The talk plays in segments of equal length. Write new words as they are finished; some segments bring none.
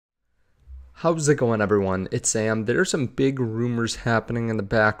How's it going, everyone? It's Sam. There's some big rumors happening in the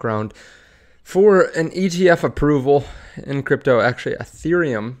background for an ETF approval in crypto, actually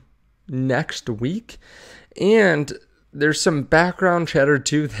Ethereum, next week. And there's some background chatter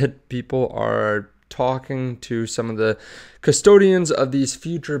too that people are talking to some of the custodians of these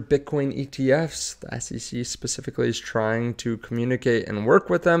future Bitcoin ETFs. The SEC specifically is trying to communicate and work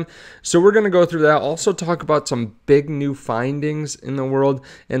with them. So we're going to go through that. Also talk about some big new findings in the world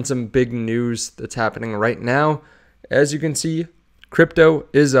and some big news that's happening right now. As you can see, crypto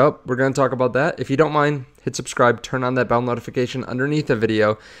is up. We're going to talk about that. If you don't mind, hit subscribe, turn on that bell notification underneath the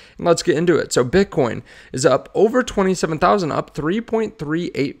video, and let's get into it. So Bitcoin is up over 27,000, up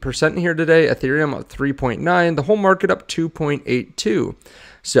 3.38% here today. Ethereum up 3.9, the whole market up 2.82.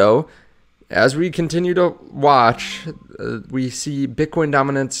 So as we continue to watch, we see Bitcoin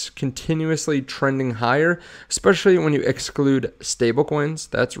dominance continuously trending higher, especially when you exclude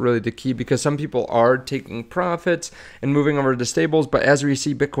stablecoins. That's really the key because some people are taking profits and moving over to stables. But as we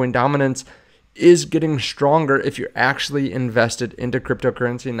see, Bitcoin dominance is getting stronger if you're actually invested into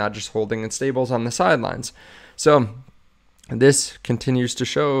cryptocurrency, not just holding in stables on the sidelines. So this continues to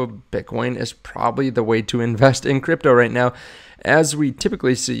show Bitcoin is probably the way to invest in crypto right now. As we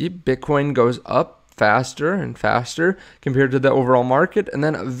typically see, Bitcoin goes up faster and faster compared to the overall market, and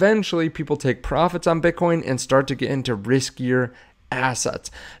then eventually people take profits on Bitcoin and start to get into riskier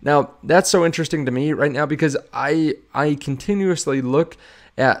assets. Now, that's so interesting to me right now because I continuously look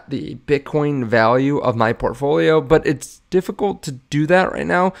at the Bitcoin value of my portfolio, but it's difficult to do that right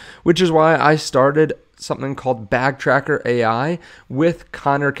now, which is why I started something called Bag Tracker AI with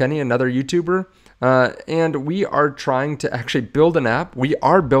Connor Kenny, another YouTuber. And we are trying to actually build an app. We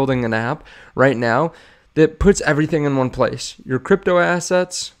are building an app right now that puts everything in one place. Your crypto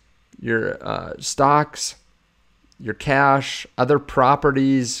assets, your stocks, your cash, other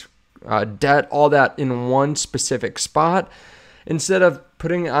properties, debt, all that in one specific spot instead of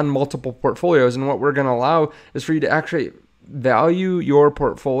putting it on multiple portfolios. And what we're going to allow is for you to actually value your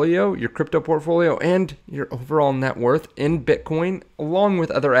portfolio, your crypto portfolio, and your overall net worth in Bitcoin, along with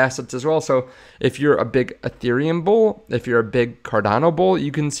other assets as well. So if you're a big Ethereum bull, if you're a big Cardano bull,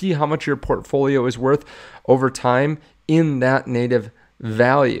 you can see how much your portfolio is worth over time in that native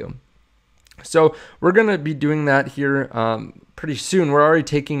value. So we're going to be doing that here pretty soon. We're already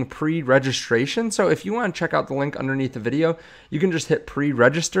taking pre-registration. So if you want to check out the link underneath the video, you can just hit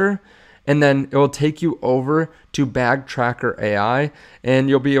pre-register, and then it will take you over to Bag Tracker AI, and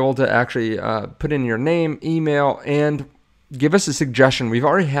you'll be able to actually put in your name, email, and give us a suggestion. We've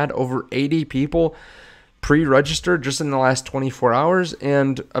already had over 80 people pre-register just in the last 24 hours,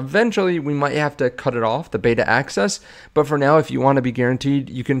 and eventually we might have to cut it off, the beta access. But for now, if you want to be guaranteed,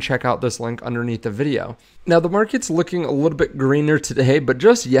 you can check out this link underneath the video. Now, the market's looking a little bit greener today, but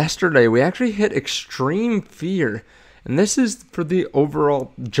just yesterday, we actually hit extreme fear. And this is for the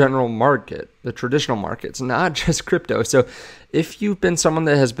overall general market, the traditional markets, not just crypto. So if you've been someone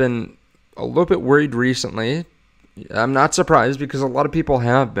that has been a little bit worried recently, I'm not surprised because a lot of people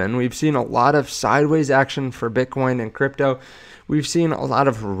have been. We've seen a lot of sideways action for Bitcoin and crypto. We've seen a lot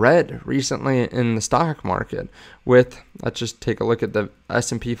of red recently in the stock market with, let's just take a look at the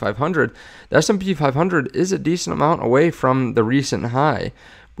S&P 500. The S&P 500 is a decent amount away from the recent high.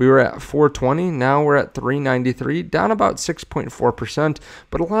 We were at 420, now we're at 393, down about 6.4%,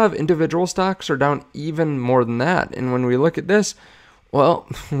 but a lot of individual stocks are down even more than that. And when we look at this, well,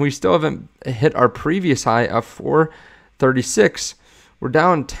 we still haven't hit our previous high of 436. We're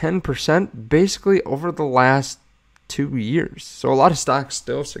down 10% basically over the last 2 years. So a lot of stocks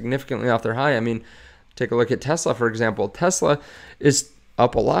still significantly off their high. I mean, take a look at Tesla, for example. Tesla is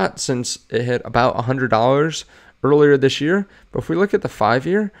up a lot since it hit about $100 earlier this year, but if we look at the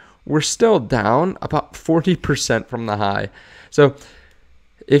 5-year, we're still down about 40% from the high. So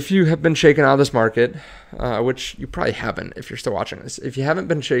if you have been shaken out of this market, which you probably haven't if you're still watching this, if you haven't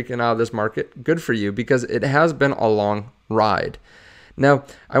been shaken out of this market, good for you because it has been a long ride. Now,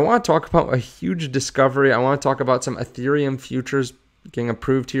 I want to talk about a huge discovery. I want to talk about some Ethereum futures getting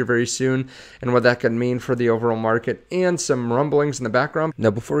approved here very soon and what that could mean for the overall market and some rumblings in the background.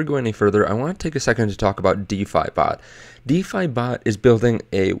 Now, before we go any further, I want to take a second to talk about Defi Bot. Defi Bot is building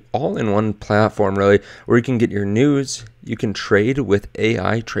a all-in-one platform really where you can get your news, you can trade with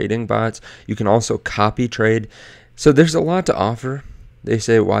AI trading bots, you can also copy trade. So there's a lot to offer. They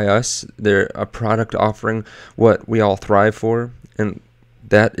say, why us? They're a product offering what we all thrive for, and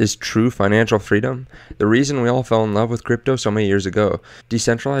that is true financial freedom? The reason we all fell in love with crypto so many years ago.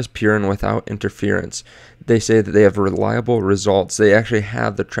 Decentralized, pure, and without interference. They say that they have reliable results. They actually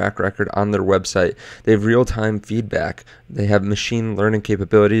have the track record on their website. They have real-time feedback. They have machine learning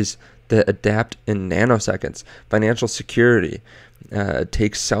capabilities that adapt in nanoseconds. Financial security.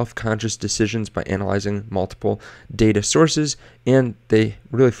 Takes self-conscious decisions by analyzing multiple data sources, and they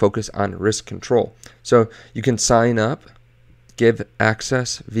really focus on risk control. So you can sign up, give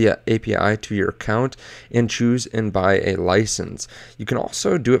access via API to your account, and choose and buy a license. You can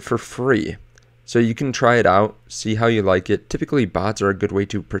also do it for free. So you can try it out, see how you like it. Typically, bots are a good way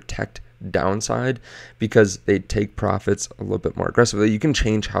to protect downside because they take profits a little bit more aggressively. You can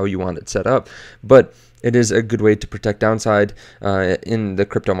change how you want it set up, but it is a good way to protect downside in the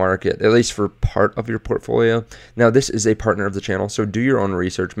crypto market, at least for part of your portfolio. Now, this is a partner of the channel, so do your own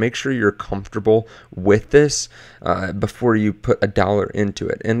research. Make sure you're comfortable with this before you put $1 into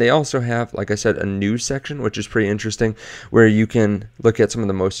it. And they also have, like I said, a news section, which is pretty interesting, where you can look at some of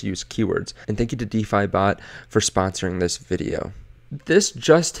the most used keywords. And thank you to Defi Bot for sponsoring this video. This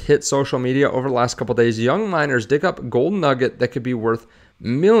just hit social media over the last couple days. Young miners dig up gold nugget that could be worth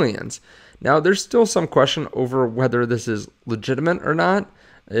millions. Now, there's still some question over whether this is legitimate or not,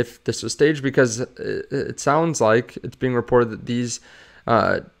 if this was staged, because it sounds like it's being reported that these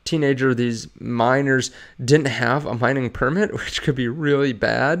these miners didn't have a mining permit, which could be really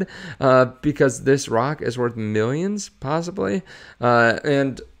bad because this rock is worth millions, possibly.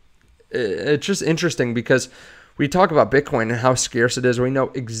 And it's just interesting because we talk about Bitcoin and how scarce it is. We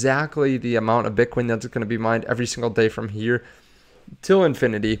know exactly the amount of Bitcoin that's going to be mined every single day from here till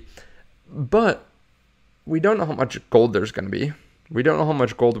infinity. But we don't know how much gold there's going to be. We don't know how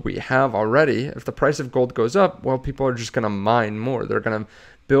much gold we have already. If the price of gold goes up, well, people are just going to mine more. They're going to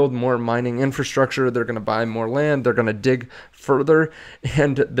build more mining infrastructure. They're going to buy more land. They're going to dig further,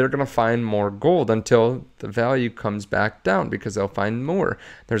 and they're going to find more gold until the value comes back down because they'll find more.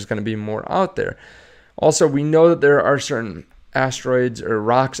 There's going to be more out there. Also, we know that there are certain asteroids or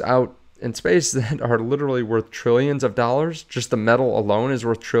rocks out in space that are literally worth trillions of dollars. Just the metal alone is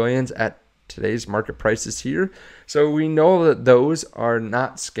worth trillions at today's market prices here. So we know that those are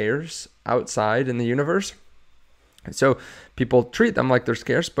not scarce outside in the universe. So people treat them like they're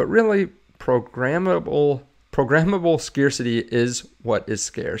scarce, but really programmable scarcity is what is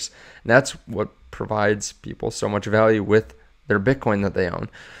scarce. And that's what provides people so much value with their Bitcoin that they own.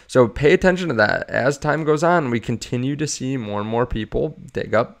 So pay attention to that. As time goes on, we continue to see more and more people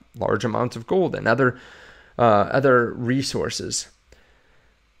dig up large amounts of gold and other resources.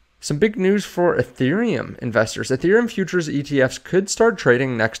 Some big news for Ethereum investors. Ethereum futures ETFs could start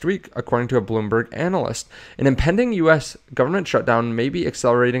trading next week, according to a Bloomberg analyst. An impending U.S. government shutdown may be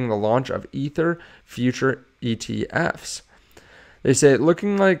accelerating the launch of Ether future ETFs. They say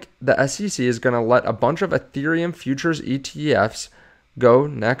looking like the SEC is going to let a bunch of Ethereum futures ETFs go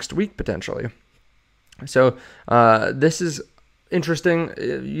next week, potentially. So this is interesting.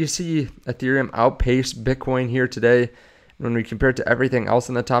 You see Ethereum outpace Bitcoin here today. When we compare it to everything else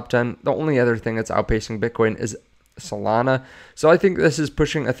in the top 10, the only other thing that's outpacing Bitcoin is Solana. So I think this is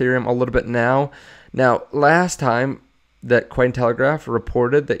pushing Ethereum a little bit now. Now, last time that Cointelegraph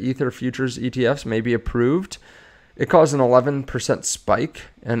reported that Ether futures ETFs may be approved, it caused an 11% spike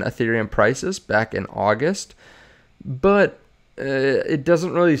in Ethereum prices back in August. But it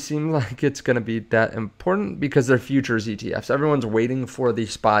doesn't really seem like it's going to be that important because they're futures ETFs. Everyone's waiting for the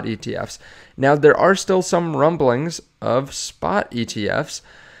spot ETFs. Now, there are still some rumblings of spot ETFs.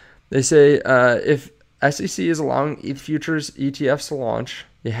 They say if SEC is allowing ETH futures ETFs to launch,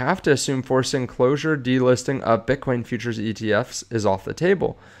 you have to assume forcing closure, delisting of Bitcoin futures ETFs is off the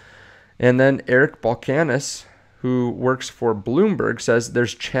table. And then Eric Balkanis, who works for Bloomberg, says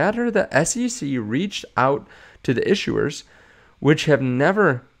there's chatter that SEC reached out to the issuers, which have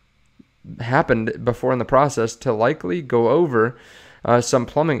never happened before in the process, to likely go over some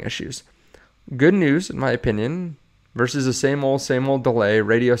plumbing issues. Good news, in my opinion, versus the same old delay,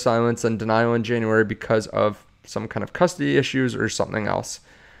 radio silence, and denial in January because of some kind of custody issues or something else.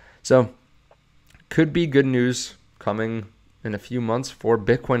 So could be good news coming in a few months for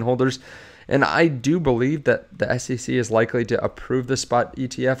Bitcoin holders. And I do believe that the SEC is likely to approve the spot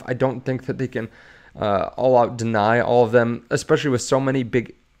ETF. I don't think that they can all out deny all of them, especially with so many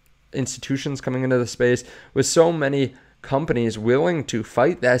big institutions coming into the space, with so many companies willing to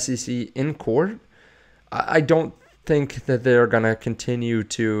fight the SEC in court. I don't think that they're going to continue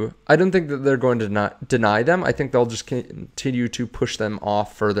to, I don't think that they're going to not deny them. I think they'll just continue to push them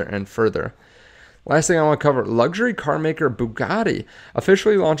off further and further. Last thing I want to cover, luxury car maker Bugatti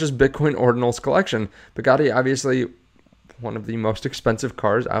officially launches Bitcoin Ordinals collection. Bugatti obviously one of the most expensive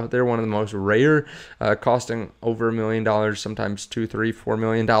cars out there, one of the most rare, costing over $1 million, sometimes $2, $3, $4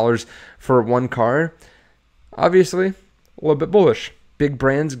 million for one car. Obviously, a little bit bullish. Big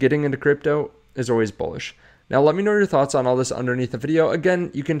brands getting into crypto is always bullish. Now, let me know your thoughts on all this underneath the video.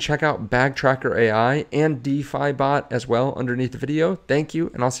 Again, you can check out Bag Tracker AI and Defi Bot as well underneath the video. Thank you,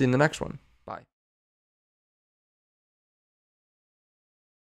 and I'll see you in the next one.